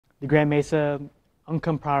The Grand Mesa,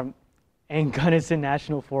 Uncompahgre, and Gunnison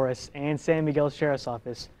National Forest and San Miguel Sheriff's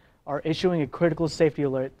Office are issuing a critical safety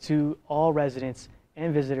alert to all residents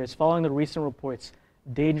and visitors following the recent reports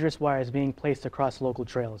of dangerous wires being placed across local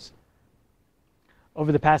trails.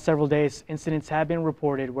 Over the past several days, incidents have been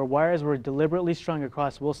reported where wires were deliberately strung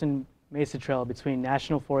across Wilson Mesa Trail between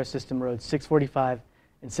National Forest System Roads 645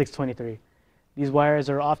 and 623. These wires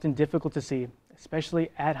are often difficult to see,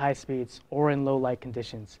 especially at high speeds or in low light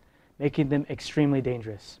conditions, making them extremely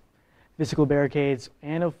dangerous. Physical barricades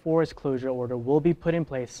and a forest closure order will be put in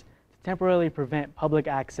place to temporarily prevent public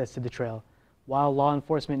access to the trail while law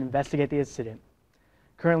enforcement investigate the incident.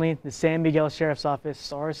 Currently, the San Miguel Sheriff's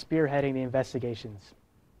Office are spearheading the investigations.